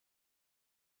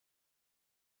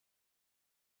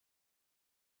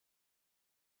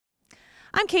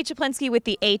I'm Kate Chaplinsky with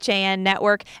the HAN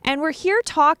Network, and we're here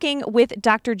talking with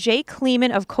Dr. Jay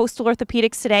Kleeman of Coastal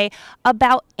Orthopedics today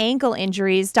about ankle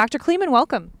injuries. Dr. Kleeman,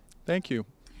 welcome. Thank you.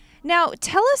 Now,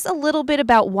 tell us a little bit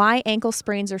about why ankle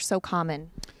sprains are so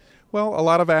common. Well, a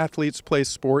lot of athletes play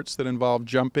sports that involve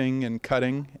jumping and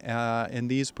cutting, and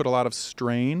these put a lot of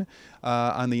strain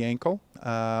on the ankle.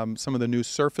 Some of the new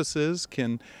surfaces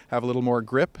can have a little more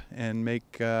grip and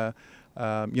make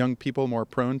young people more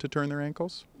prone to turn their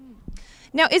ankles.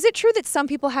 Now, is it true that some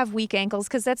people have weak ankles?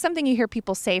 Because that's something you hear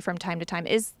people say from time to time.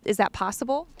 Is that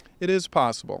possible? It is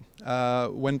possible.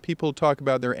 When people talk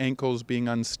about their ankles being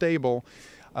unstable,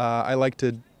 I like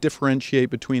to differentiate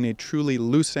between a truly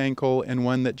loose ankle and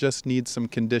one that just needs some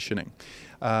conditioning.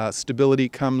 Stability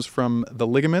comes from the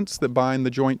ligaments that bind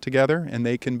the joint together, and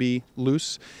they can be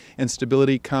loose. And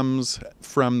stability comes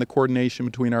from the coordination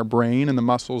between our brain and the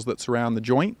muscles that surround the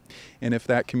joint. And if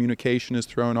that communication is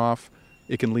thrown off,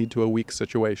 it can lead to a weak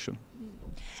situation.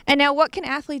 And now, what can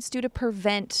athletes do to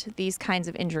prevent these kinds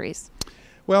of injuries?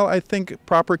 Well, I think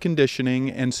proper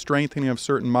conditioning and strengthening of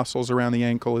certain muscles around the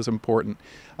ankle is important.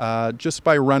 Just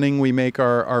by running, we make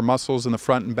our muscles in the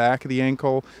front and back of the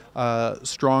ankle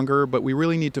stronger, but we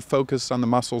really need to focus on the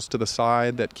muscles to the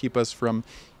side that keep us from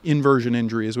inversion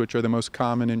injuries, which are the most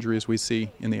common injuries we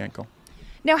see in the ankle.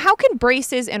 Now, how can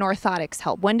braces and orthotics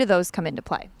help? When do those come into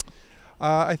play?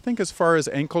 I think as far as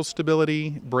ankle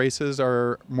stability, braces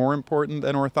are more important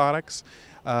than orthotics.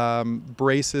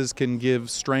 Braces can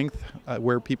give strength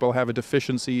where people have a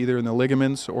deficiency either in the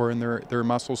ligaments or in their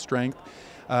muscle strength.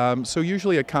 So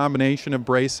usually a combination of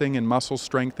bracing and muscle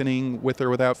strengthening with or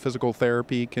without physical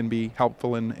therapy can be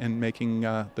helpful in making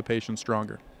the patient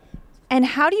stronger. And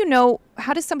how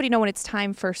does somebody know when it's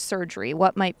time for surgery?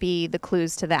 What might be the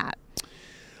clues to that?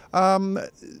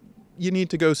 You need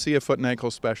to go see a foot and ankle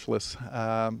specialist in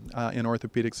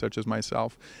orthopedics such as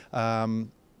myself.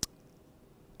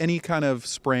 Any kind of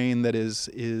sprain that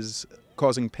is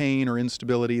causing pain or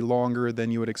instability longer than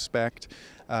you would expect,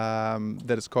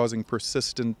 that is causing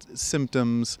persistent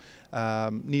symptoms,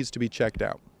 needs to be checked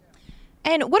out.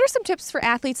 And what are some tips for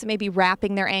athletes that may be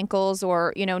wrapping their ankles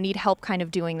or, need help kind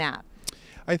of doing that?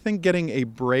 I think getting a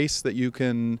brace that you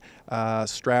can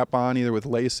strap on either with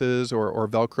laces or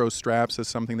Velcro straps is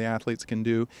something the athletes can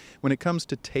do. When it comes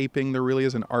to taping, there really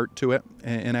is an art to it,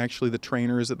 and actually the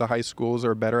trainers at the high schools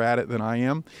are better at it than I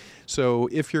am. So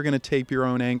if you're going to tape your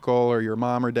own ankle or your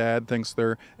mom or dad thinks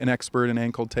they're an expert in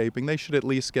ankle taping, they should at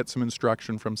least get some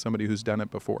instruction from somebody who's done it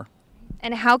before.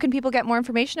 And how can people get more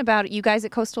information about you guys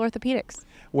at Coastal Orthopedics?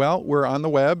 Well, we're on the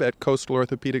web at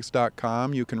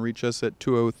coastalorthopedics.com. You can reach us at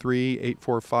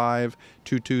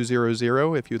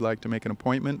 203-845-2200 if you'd like to make an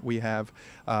appointment. We have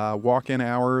walk-in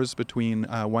hours between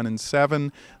 1 and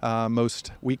 7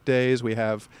 most weekdays. We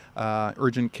have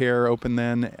urgent care open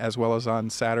then, as well as on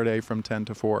Saturday from 10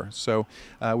 to 4. So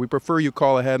we prefer you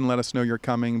call ahead and let us know you're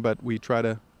coming, but we try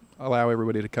to allow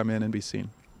everybody to come in and be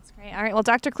seen. All right. Well,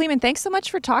 Dr. Kleeman, thanks so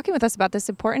much for talking with us about this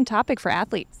important topic for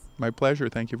athletes. My pleasure.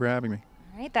 Thank you for having me.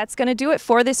 All right. That's going to do it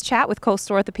for this chat with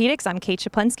Coastal Orthopedics. I'm Kate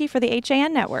Chaplinsky for the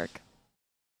HAN Network.